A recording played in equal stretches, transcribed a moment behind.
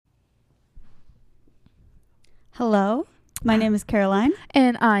Hello, my name is Caroline.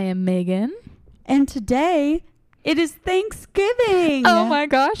 And I am Megan. And today it is Thanksgiving. Oh my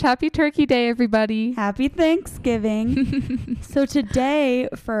gosh. Happy Turkey Day, everybody. Happy Thanksgiving. So today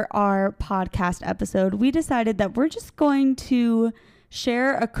for our podcast episode, we decided that we're just going to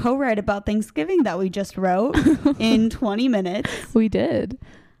share a co-write about Thanksgiving that we just wrote in 20 minutes. We did.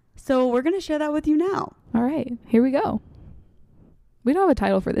 So we're going to share that with you now. All right, here we go. We don't have a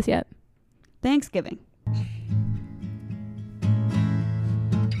title for this yet. Thanksgiving.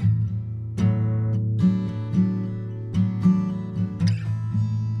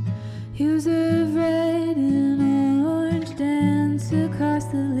 Hues of red and orange dance across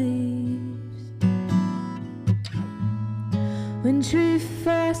the leaves. Wintry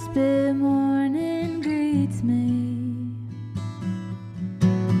frostbit morning greets me.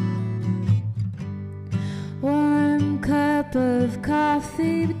 Warm cup of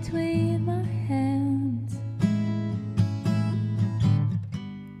coffee between my hands.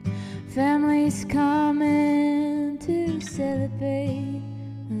 Families coming to celebrate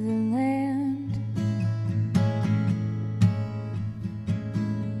the land.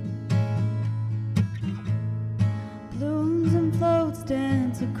 Blooms and floats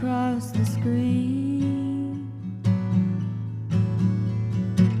dance across the screen.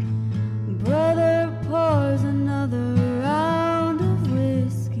 Brother pours another round of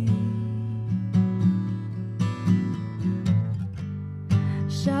whiskey.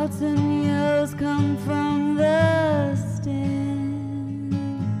 Shouts and yells come from the stand.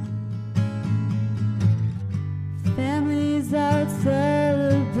 Families out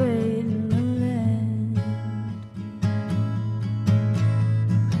celebrating the land.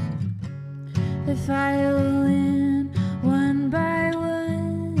 They file in one by one.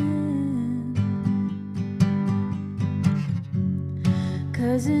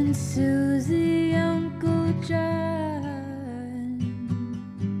 Cousin Susie, Uncle John,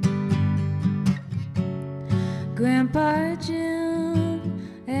 Grandpa Jim,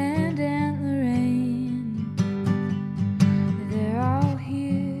 and Aunt Lorraine. They're all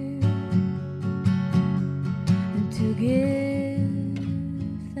here and to give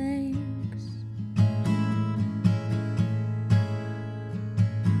thanks.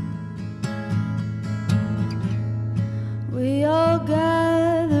 We all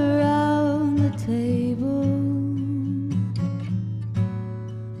gather round the table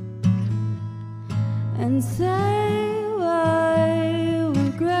and say why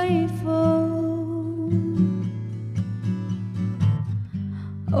we're grateful.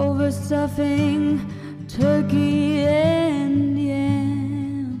 Over stuffing, turkey, and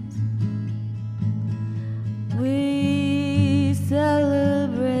yams, we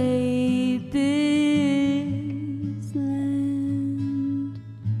celebrate this land.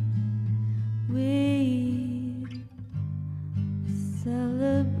 We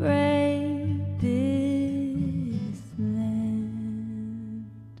celebrate this land.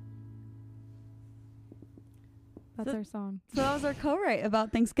 That's our song. So that was our co-write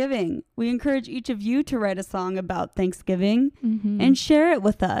about Thanksgiving. We encourage each of you to write a song about Thanksgiving and share it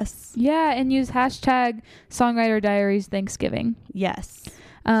with us. Yeah, and use hashtag Songwriter Diaries Thanksgiving. Yes.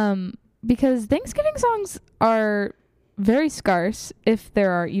 Because Thanksgiving songs are very scarce, if there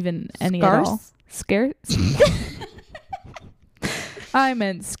are even any at all. Scarce? I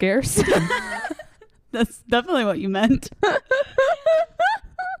meant scarce. That's definitely what you meant.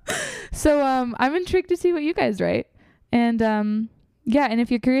 So I'm intrigued to see what you guys write. And yeah, and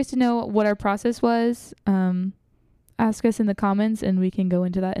if you're curious to know what our process was, ask us in the comments and we can go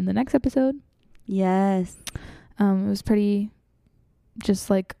into that in the next episode. Yes. It was pretty just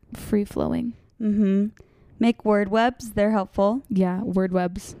like free flowing. Make word webs. They're helpful. Yeah, word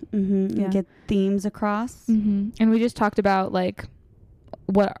webs. Yeah. Get themes across. And we just talked about like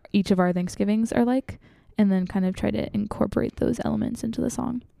what each of our Thanksgivings are like and then kind of try to incorporate those elements into the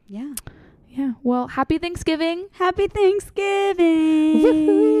song. Yeah. Yeah. Well, happy Thanksgiving. Happy Thanksgiving.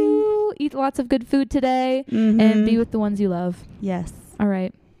 Woohoo! Eat lots of good food today and be with the ones you love. Yes. All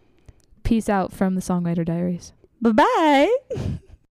right. Peace out from the Songwriter Diaries. Bye-bye.